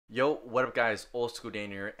Yo, what up guys, Old School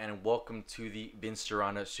Dan here, and welcome to the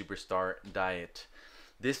Gironda Superstar Diet.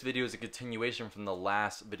 This video is a continuation from the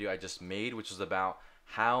last video I just made, which was about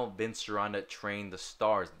how Gironda trained the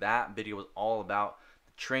stars. That video was all about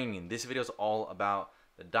the training. This video is all about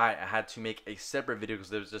the diet. I had to make a separate video because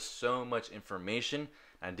there was just so much information.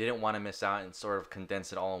 I didn't want to miss out and sort of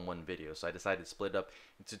condense it all in one video. So I decided to split it up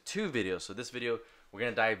into two videos. So this video, we're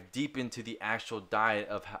going to dive deep into the actual diet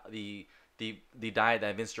of how the diet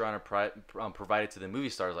that Gironda provided to the movie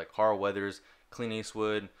stars like Carl Weathers, Clint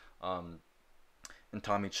Eastwood, and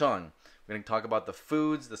Tommy Chung. We're going to talk about the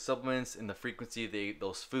foods, the supplements, and the frequency they ate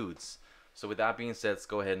those foods. So with that being said, let's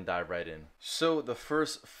go ahead and dive right in. So the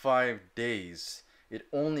first 5 days, it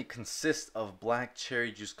only consists of black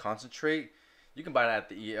cherry juice concentrate. You can buy that at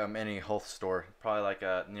the any health store, probably like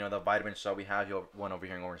the vitamin shop. We have one over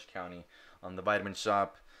here in Orange County, the vitamin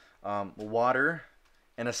shop. Water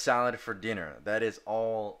and a salad for dinner. That is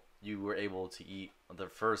all you were able to eat the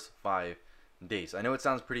first 5 days. I know it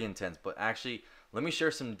sounds pretty intense, but actually, let me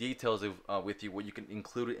share some details with you what you can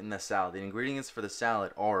include in the salad. The ingredients for the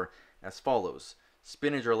salad are as follows: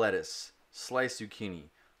 spinach or lettuce, sliced zucchini,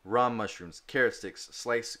 raw mushrooms, carrot sticks,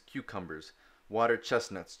 sliced cucumbers, water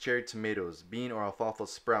chestnuts, cherry tomatoes, bean or alfalfa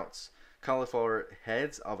sprouts, cauliflower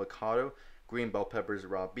heads, avocado, green bell peppers,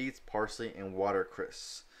 raw beets, parsley, and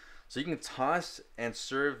watercress. So you can toss and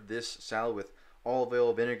serve this salad with olive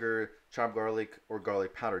oil, vinegar, chopped garlic, or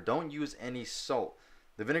garlic powder. Don't use any salt.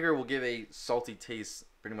 The vinegar will give a salty taste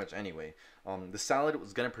pretty much anyway. The salad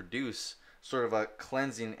was going to produce sort of a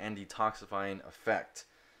cleansing and detoxifying effect.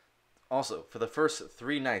 Also, for the first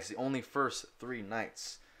 3 nights, the only first 3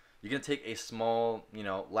 nights, you're going to take a small,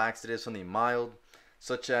 laxative, something mild,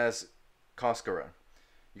 such as Coscara.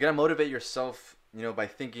 You got to motivate yourself, by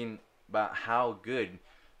thinking about how good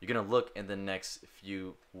you're going to look in the next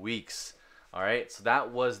few weeks. All right, so that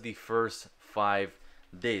was the first 5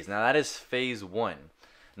 days. Now that is phase 1.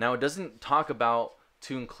 Now it doesn't talk about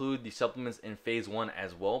to include the supplements in phase 1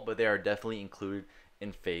 as well, but they are definitely included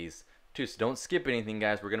in phase 2. So don't skip anything,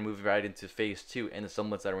 guys. We're going to move right into phase 2 and the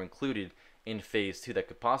supplements that are included in phase 2 that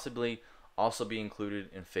could possibly also be included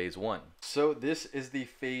in phase 1. So this is the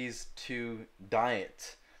phase 2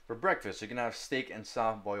 diet. For breakfast, you can have steak and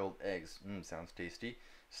soft boiled eggs. Sounds tasty.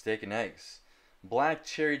 Steak and eggs, black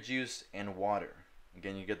cherry juice, and water.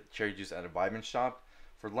 Again, you get the cherry juice at a vitamin shop.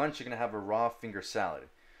 For lunch, you're going to have a raw finger salad.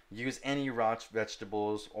 Use any raw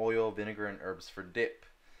vegetables, oil, vinegar, and herbs for dip.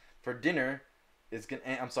 For dinner,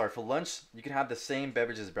 for lunch, you can have the same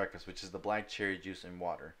beverage as breakfast, which is the black cherry juice and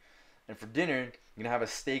water. And for dinner, you're going to have a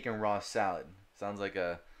steak and raw salad. Sounds like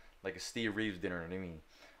a Steve Reeves dinner, to me.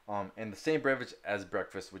 And the same beverage as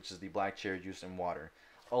breakfast, which is the black cherry juice and water.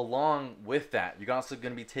 Along with that, you're also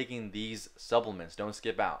going to be taking these supplements. Don't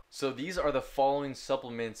skip out. So these are the following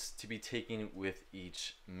supplements to be taken with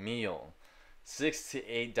each meal: 6 to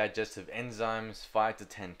 8 digestive enzymes, 5 to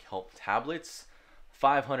 10 kelp tablets,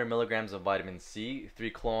 500 milligrams of vitamin C, 3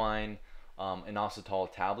 choline and inositol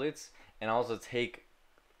tablets, and also take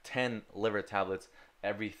 10 liver tablets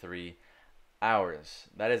every 3 hours.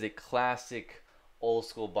 That is a classic old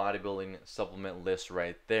school bodybuilding supplement list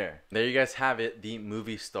right there. There you guys have it, the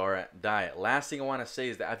movie star diet. Last thing I want to say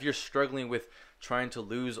is that if you're struggling with trying to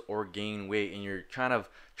lose or gain weight and you're trying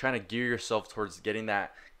to gear yourself towards getting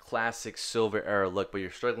that classic silver era look, but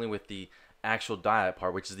you're struggling with the actual diet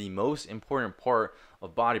part, which is the most important part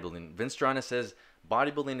of bodybuilding. Gironda says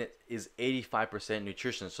bodybuilding is 85%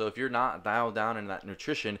 nutrition. So if you're not dialed down in that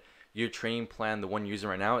nutrition, your training plan, the one you're using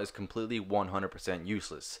right now, is completely 100%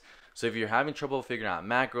 useless. So if you're having trouble figuring out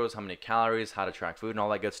macros, how many calories, how to track food, and all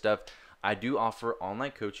that good stuff, I do offer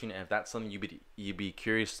online coaching. And if that's something you'd be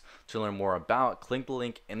curious to learn more about, click the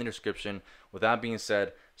link in the description. With that being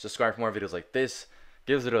said, subscribe for more videos like this.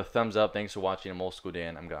 Give it a thumbs up. Thanks for watching. I'm Old School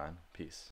Dan. I'm gone. Peace.